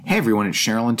Hey everyone, it's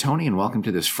Cheryl and Tony, and welcome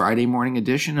to this Friday morning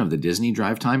edition of the Disney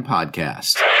Drive Time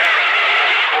Podcast.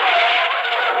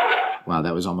 Wow,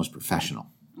 that was almost professional.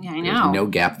 Yeah, I know. There's no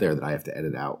gap there that I have to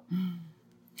edit out.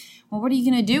 Well, what are you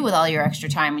going to do with all your extra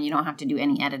time when you don't have to do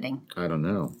any editing? I don't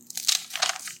know.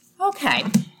 Okay.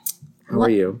 How are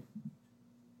you?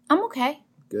 I'm okay.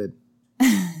 Good.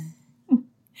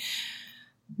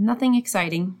 Nothing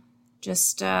exciting.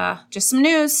 Just some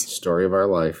news. Story of our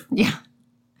life. Yeah.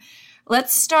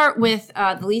 Let's start with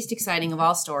the least exciting of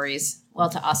all stories. Well,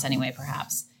 to us anyway,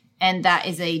 perhaps. And that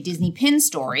is a Disney pin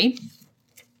story.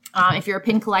 If you're a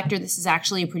pin collector, this is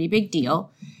actually a pretty big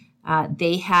deal.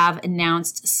 They have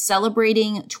announced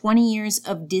celebrating 20 years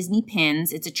of Disney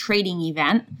pins. It's a trading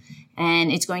event,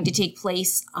 and it's going to take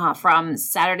place from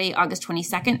Saturday, August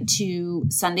 22nd to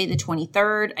Sunday, the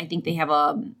 23rd. I think they have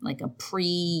a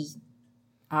pre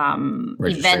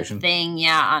event thing,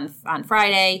 on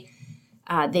Friday.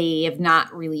 They have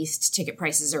not released ticket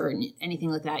prices or anything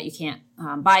like that. You can't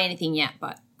buy anything yet,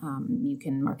 but you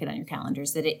can mark it on your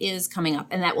calendars that it is coming up,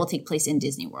 and that will take place in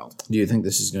Disney World. Do you think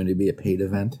this is going to be a paid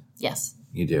event? Yes.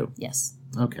 You do? Yes.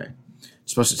 Okay.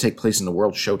 It's supposed to take place in the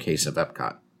World Showcase of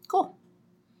Epcot. Cool.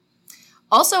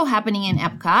 Also happening in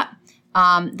Epcot,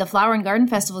 the Flower and Garden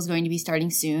Festival is going to be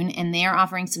starting soon, and they are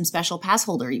offering some special pass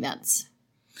holder events.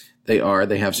 They are.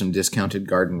 They have some discounted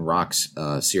Garden Rocks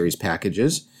series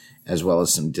packages, as well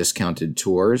as some discounted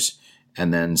tours,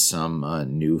 and then some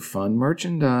new fun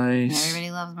merchandise.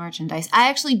 Everybody loves merchandise. I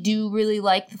actually do really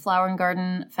like the Flower and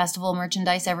Garden Festival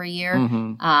merchandise every year.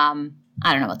 Mm-hmm.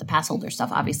 I don't know about the pass holder stuff.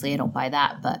 Obviously, I don't buy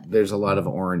that, but there's a lot of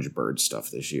Orange Bird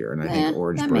stuff this year, and I think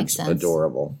Orange Bird's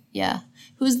adorable. Yeah.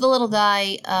 Who's the little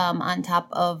guy on top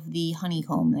of the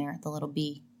honeycomb there, the little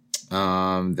bee?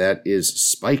 That is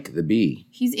Spike the Bee.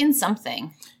 He's in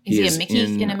something. Is he a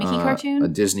Mickey in a Mickey cartoon? A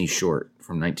Disney short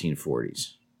from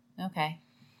 1940s. Okay.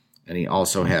 And he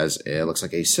also has, it looks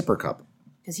like a sipper cup.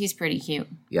 Because he's pretty cute.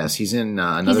 Yes, he's in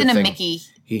another He's in thing. a Mickey.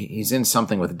 He's in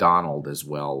something with Donald as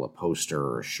well, a poster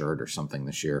or a shirt or something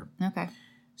this year. Okay.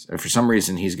 So for some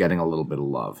reason, he's getting a little bit of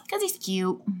love. Because he's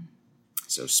cute.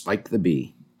 So Spike the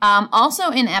Bee. Also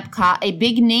in Epcot, a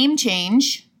big name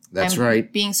change. That's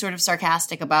right. Being sort of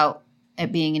sarcastic about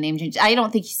it being a name change. I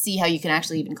don't see how you can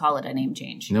actually even call it a name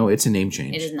change. No, it's a name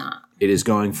change. It is not. It is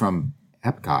going from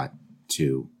Epcot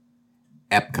to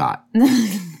Epcot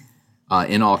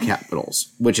in all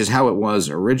capitals, which is how it was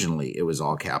originally. It was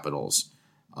all capitals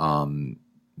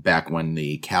back when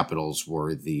the capitals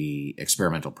were the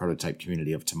Experimental Prototype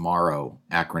Community of Tomorrow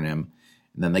acronym.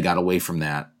 And then they got away from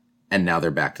that, and now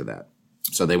they're back to that.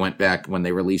 So they went back when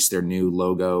they released their new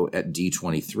logo at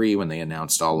D23, when they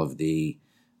announced all of the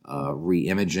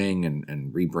re-imaging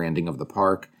and rebranding of the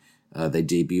park. They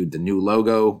debuted the new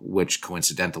logo, which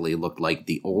coincidentally looked like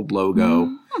the old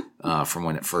logo from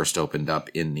when it first opened up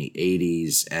in the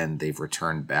 80s, and they've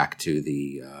returned back to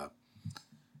the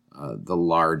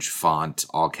large font,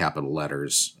 all capital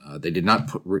letters. They did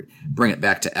not bring it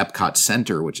back to Epcot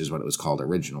Center, which is what it was called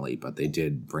originally, but they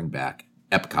did bring back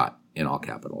Epcot in all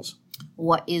capitals.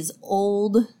 What is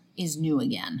old is new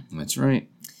again. That's right.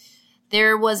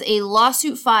 There was a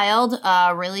lawsuit filed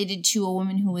related to a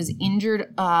woman who was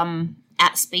injured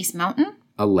at Space Mountain.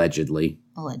 Allegedly.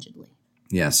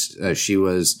 Yes, she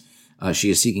is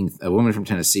seeking, a woman from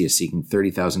Tennessee is seeking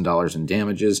 $30,000 in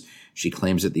damages. She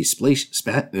claims that the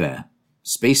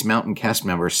Space Mountain cast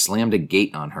member slammed a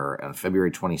gate on her on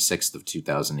February 26th of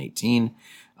 2018.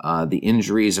 The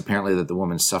injuries apparently that the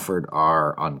woman suffered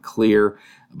are unclear,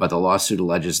 but the lawsuit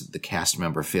alleges that the cast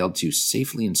member failed to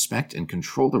safely inspect and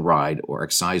control the ride or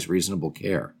exercise reasonable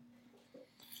care.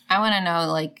 I want to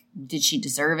know, did she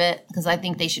deserve it? Because I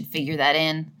think they should figure that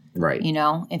in. Right. You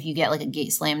know, if you get, a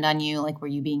gate slammed on you, were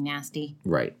you being nasty?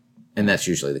 Right. And that's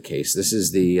usually the case. This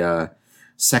is the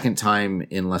second time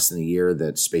in less than a year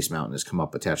that Space Mountain has come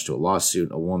up attached to a lawsuit.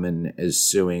 A woman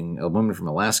from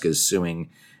Alaska is suing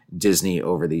Disney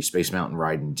over the Space Mountain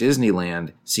ride in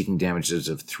Disneyland, seeking damages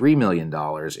of $3 million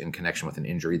in connection with an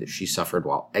injury that she suffered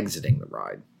while exiting the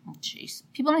ride. Jeez.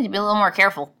 People need to be a little more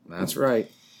careful. That's right.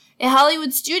 At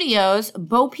Hollywood Studios,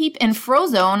 Bo Peep and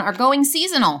Frozone are going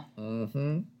seasonal.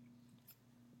 Mm-hmm.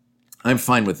 I'm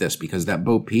fine with this because that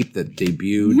Bo Peep that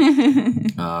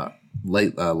debuted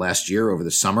last year over the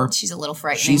summer. She's a little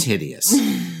frightening. She's hideous.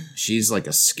 She's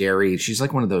she's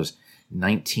like one of those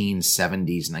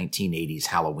 1970s, 1980s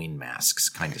Halloween masks,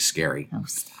 kind of scary. Oh,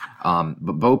 stop.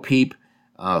 But Bo Peep,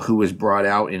 who was brought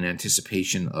out in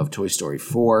anticipation of Toy Story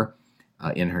 4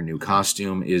 in her new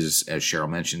costume, is, as Cheryl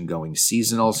mentioned, going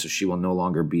seasonal, so she will no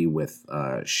longer be with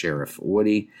Sheriff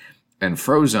Woody. And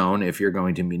Frozone, if you're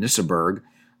going to Municiberg,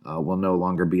 will no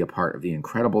longer be a part of the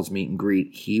Incredibles meet and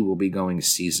greet. He will be going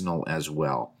seasonal as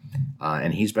well.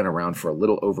 And he's been around for a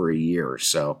little over a year.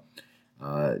 So,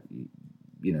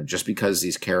 just because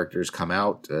these characters come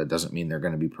out doesn't mean they're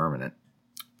going to be permanent.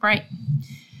 Right.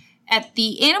 At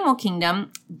the Animal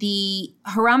Kingdom, the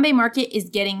Harambe Market is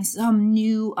getting some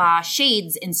new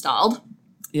shades installed.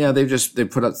 Yeah, they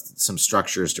put up some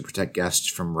structures to protect guests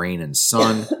from rain and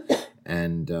sun,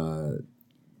 and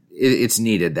it's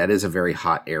needed. That is a very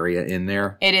hot area in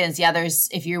there. It is, yeah.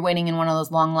 If you're waiting in one of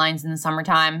those long lines in the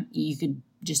summertime, you could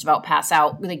just about pass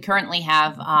out. They currently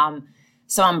have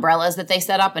some umbrellas that they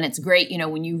set up, and it's great,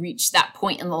 when you reach that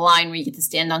point in the line where you get to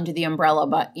stand under the umbrella,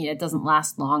 but it doesn't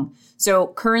last long. So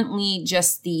currently,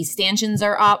 just the stanchions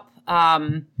are up.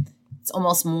 It's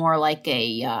almost more like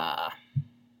a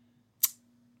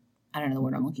I don't know the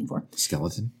word I'm looking for.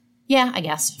 Skeleton? Yeah, I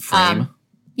guess. Frame?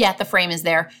 Yeah, the frame is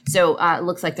there. So it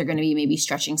looks like they're going to be maybe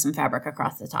stretching some fabric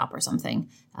across the top or something.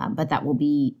 But that will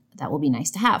be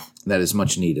nice to have. That is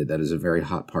much needed. That is a very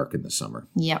hot park in the summer.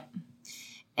 Yep.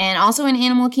 And also in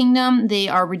Animal Kingdom, they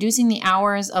are reducing the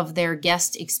hours of their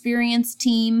guest experience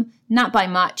team. Not by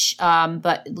much,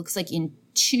 but it looks like in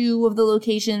 2 of the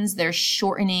locations, they're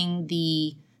shortening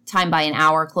the time by an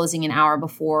hour, closing an hour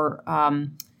before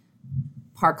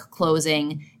park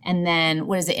closing. And then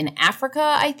what is it in Africa?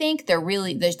 I think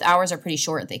the hours are pretty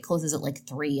short. They closes at like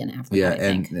 3 in Africa. Yeah, I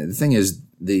think. And the thing is,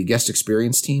 the guest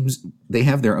experience teams, they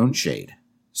have their own shade,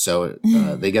 so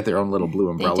they get their own little blue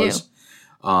umbrellas.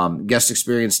 Guest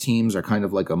experience teams are kind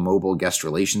of like a mobile guest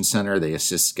relations center. They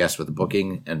assist guests with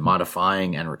booking and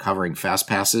modifying and recovering fast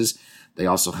passes. They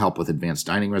also help with advanced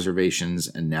dining reservations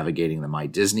and navigating the My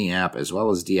Disney app, as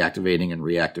well as deactivating and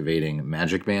reactivating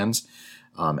magic bands.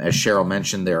 As Cheryl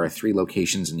mentioned, there are 3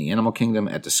 locations in the Animal Kingdom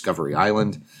at Discovery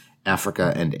Island,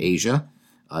 Africa, and Asia.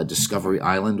 Discovery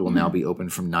Island will now be open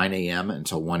from 9 a.m.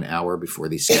 until 1 hour before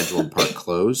the scheduled park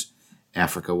close.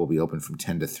 Africa will be open from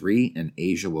 10 to 3, and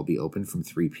Asia will be open from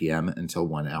 3 p.m. until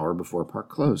 1 hour before park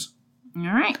close. All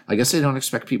right. I guess they don't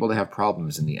expect people to have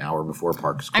problems in the hour before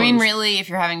parks close. I mean, really, if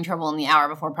you're having trouble in the hour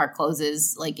before park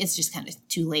closes, it's just kind of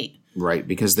too late. Right,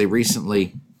 because they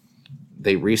recently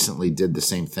did the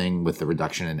same thing with the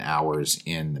reduction in hours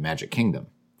in the Magic Kingdom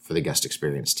for the guest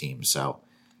experience team. So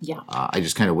yeah, I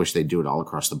just kind of wish they'd do it all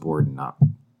across the board and not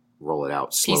roll it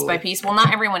out slowly. Piece by piece. Well,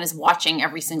 not everyone is watching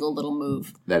every single little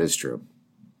move. That is true.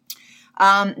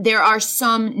 There are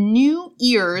some new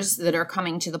ears that are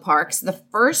coming to the parks. The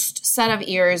first set of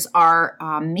ears are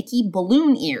Mickey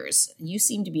balloon ears. You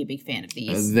seem to be a big fan of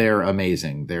these. They're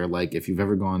amazing. They're like, if you've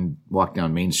ever walked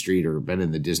down Main Street or been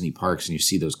in the Disney parks and you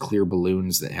see those clear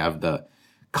balloons that have the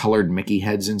colored Mickey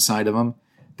heads inside of them,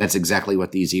 that's exactly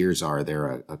what these ears are.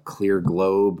 They're a clear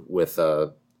globe with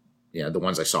the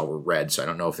ones I saw were red, so I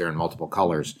don't know if they're in multiple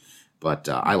colors, but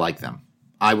I like them.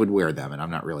 I would wear them, and I'm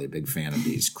not really a big fan of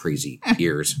these crazy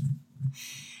ears.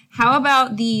 How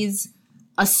about these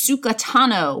Ahsoka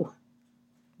Tano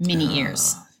mini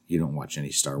ears? You don't watch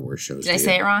any Star Wars shows, Did I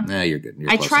say it wrong? Nah, you're good.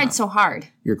 I tried so hard.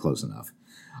 You're close enough.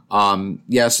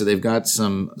 So they've got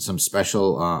some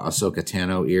special Ahsoka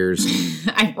Tano ears.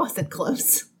 I wasn't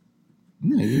close.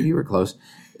 No, you were close.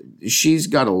 She's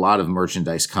got a lot of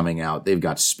merchandise coming out. They've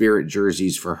got spirit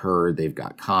jerseys for her. They've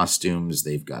got costumes.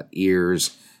 They've got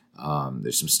ears.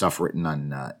 There's some stuff written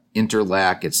on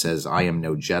interlac. It says "I am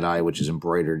no Jedi," which is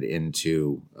embroidered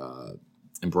into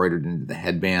the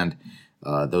headband.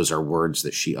 Those are words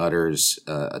that she utters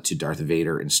to Darth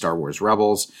Vader in Star Wars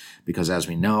Rebels, because as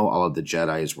we know, all of the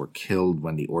Jedis were killed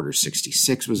when the Order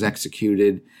 66 was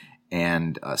executed,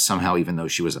 and somehow, even though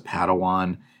she was a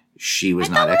Padawan, she was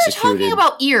not executed. We were talking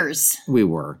about ears. We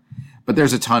were, but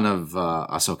there's a ton of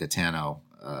Ahsoka Tano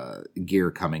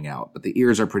gear coming out. But the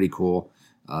ears are pretty cool.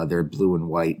 They're blue and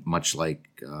white, much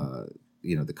like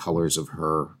the colors of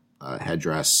her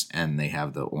headdress, and they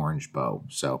have the orange bow.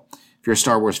 So if you're a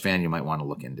Star Wars fan, you might want to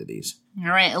look into these. All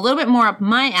right, a little bit more up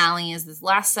my alley is this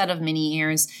last set of mini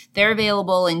ears. They're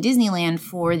available in Disneyland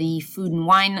for the Food and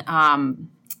Wine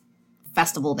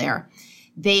festival there.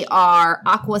 They are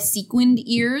aqua sequined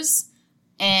ears,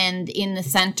 and in the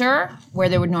center, where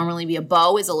there would normally be a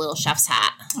bow, is a little chef's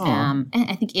hat. And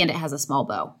I think it has a small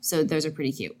bow, so those are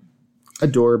pretty cute.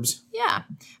 Adorbs. Yeah.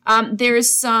 There's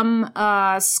some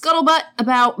scuttlebutt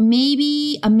about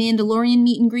maybe a Mandalorian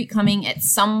meet and greet coming at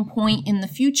some point in the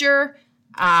future.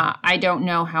 I don't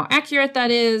know how accurate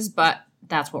that is, but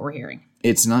that's what we're hearing.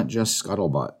 It's not just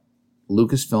scuttlebutt.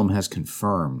 Lucasfilm has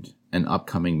confirmed an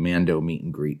upcoming Mando meet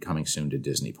and greet coming soon to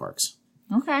Disney parks.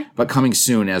 Okay. But coming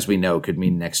soon, as we know, could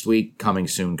mean next week. Coming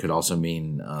soon could also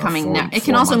mean it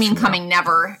can also mean coming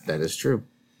never. That is true.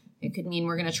 It could mean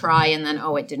we're going to try and then,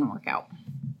 it didn't work out.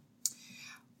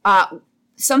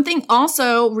 Something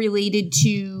also related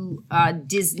to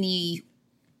Disney,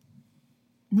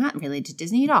 not related to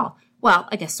Disney at all. Well,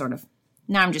 I guess sort of.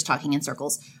 Now I'm just talking in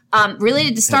circles.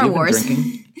 Related to Star Wars.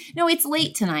 No, it's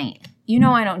late tonight. You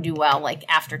know I don't do well, like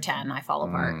after 10, I fall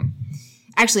apart.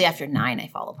 Actually, after 9, I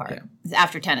fall apart. Yeah.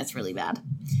 After 10, it's really bad.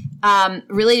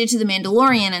 Related to The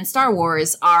Mandalorian and Star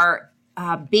Wars are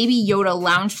Baby Yoda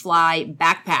Loungefly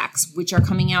backpacks, which are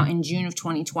coming out in June of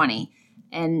 2020.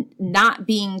 And not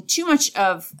being too much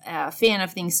of a fan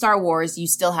of things Star Wars, you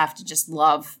still have to just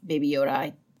love Baby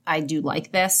Yoda. I do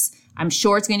like this. I'm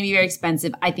sure it's going to be very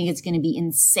expensive. I think it's going to be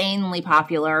insanely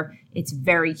popular. It's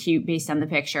very cute based on the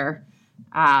picture.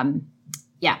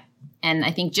 Yeah. And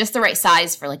I think just the right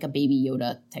size for like a Baby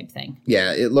Yoda type thing.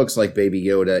 Yeah, it looks like Baby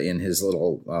Yoda in his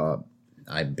little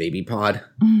baby pod.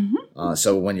 Mm-hmm.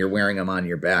 So when you're wearing him on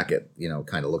your back, it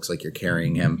kind of looks like you're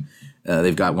carrying him.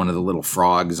 They've got one of the little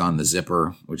frogs on the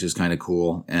zipper, which is kind of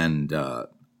cool. And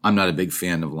I'm not a big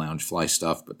fan of Loungefly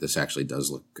stuff, but this actually does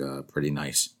look pretty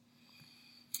nice.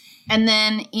 And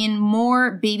then in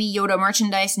more Baby Yoda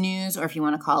merchandise news, or if you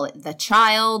want to call it The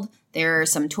Child, there are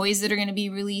some toys that are going to be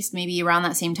released maybe around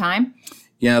that same time.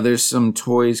 Yeah, there's some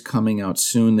toys coming out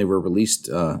soon. They were released,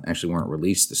 actually weren't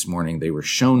released this morning. They were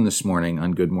shown this morning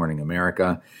on Good Morning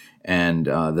America. And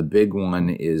the big one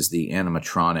is the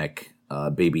animatronic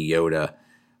Baby Yoda,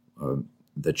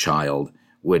 the child,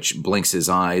 which blinks his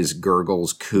eyes,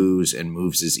 gurgles, coos, and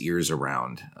moves his ears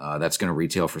around. That's going to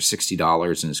retail for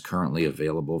 $60 and is currently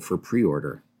available for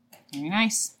pre-order. Very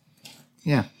nice.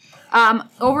 Yeah.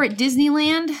 Over at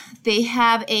Disneyland, they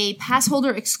have a pass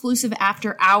holder exclusive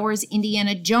after hours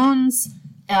Indiana Jones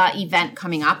event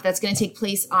coming up. That's going to take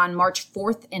place on March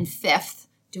 4th and 5th.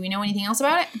 Do we know anything else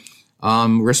about it?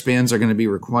 Wristbands are going to be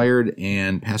required,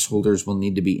 and pass holders will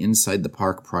need to be inside the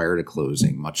park prior to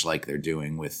closing, much like they're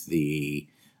doing with the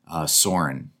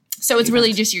Soarin'. So it's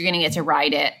really just you're going to get to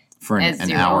ride it for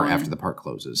an hour after the park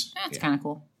closes. That's kind of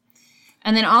cool.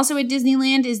 And then also at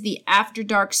Disneyland is the After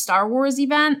Dark Star Wars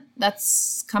event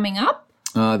that's coming up.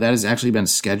 That has actually been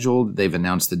scheduled. They've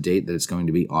announced the date that it's going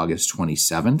to be August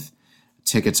 27th.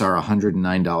 Tickets are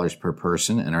 $109 per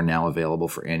person and are now available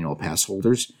for annual pass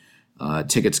holders.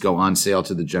 Tickets go on sale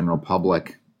to the general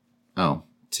public. Oh,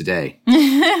 today.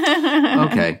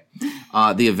 Okay.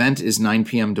 The event is 9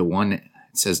 p.m. to 1.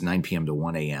 It says 9 p.m. to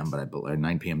 1 a.m., but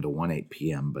 9 p.m. to 1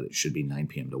 p.m., but it should be 9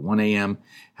 p.m. to 1 a.m.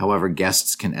 However,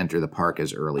 guests can enter the park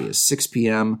as early as 6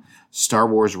 p.m. Star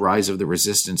Wars Rise of the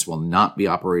Resistance will not be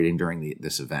operating during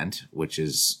this event, which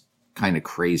is kind of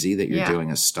crazy that you're doing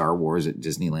a Star Wars at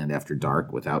Disneyland After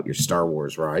Dark without your Star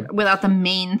Wars ride. Without the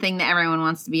main thing that everyone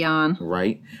wants to be on.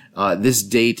 Right. This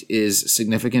date is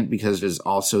significant because it is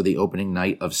also the opening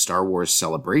night of Star Wars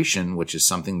Celebration, which is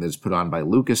something that's put on by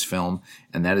Lucasfilm,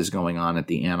 and that is going on at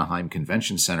the Anaheim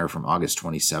Convention Center from August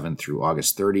 27th through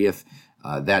August 30th.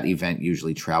 That event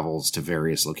usually travels to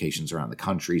various locations around the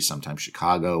country, sometimes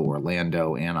Chicago,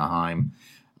 Orlando, Anaheim.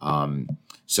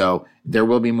 So there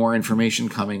will be more information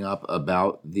coming up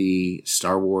about the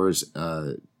Star Wars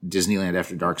Disneyland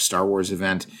After Dark Star Wars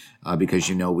event because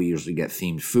we usually get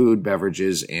themed food,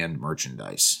 beverages, and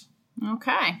merchandise.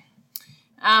 Okay.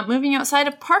 Moving outside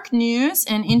of park news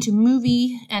and into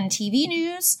movie and TV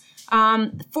news,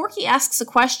 Forky Asks a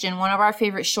Question, one of our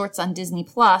favorite shorts on Disney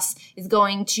Plus, is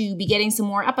going to be getting some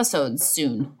more episodes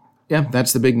soon. Yeah,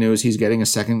 that's the big news. He's getting a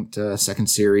second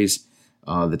series.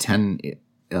 The 10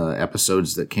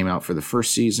 episodes that came out for the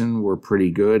first season were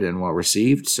pretty good and well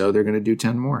received, so they're going to do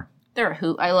 10 more. They're a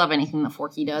hoot. I love anything that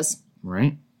Forky does.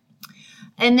 Right.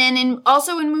 And then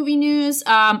also in movie news,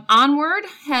 Onward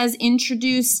has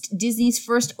introduced Disney's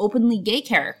first openly gay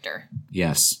character.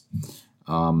 Yes.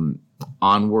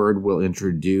 Onward will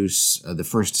introduce the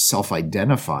first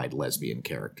self-identified lesbian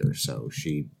character, so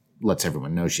she lets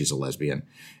everyone know she's a lesbian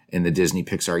in the Disney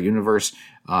Pixar universe.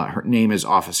 Her name is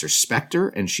Officer Spectre,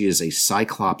 and she is a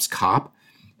Cyclops cop,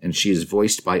 and she is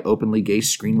voiced by openly gay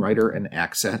screenwriter and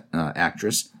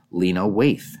actress Lena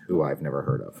Waithe, who I've never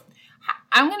heard of.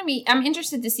 I'm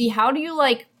interested to see, how do you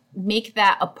make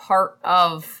that a part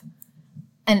of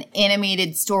an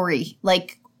animated story?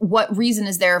 What reason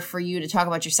is there for you to talk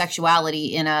about your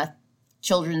sexuality in a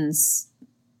children's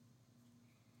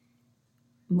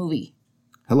movie?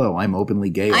 Hello, I'm openly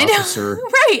gay, officer.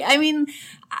 Right. I mean,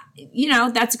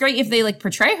 that's great if they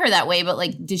portray her that way,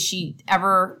 but does she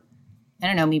ever, I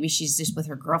don't know, maybe she's just with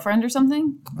her girlfriend or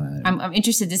something? I'm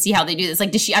interested to see how they do this.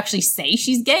 Does she actually say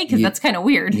she's gay? Because that's kind of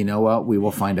weird. You know what? We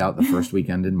will find out the first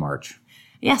weekend in March.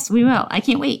 Yes, we will. I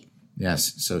can't wait.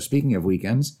 Yes. So speaking of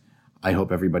weekends, I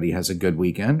hope everybody has a good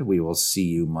weekend. We will see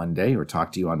you Monday or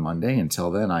talk to you on Monday.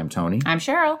 Until then, I'm Tony. I'm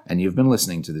Cheryl. And you've been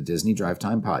listening to the Disney Drive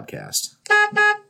Time Podcast.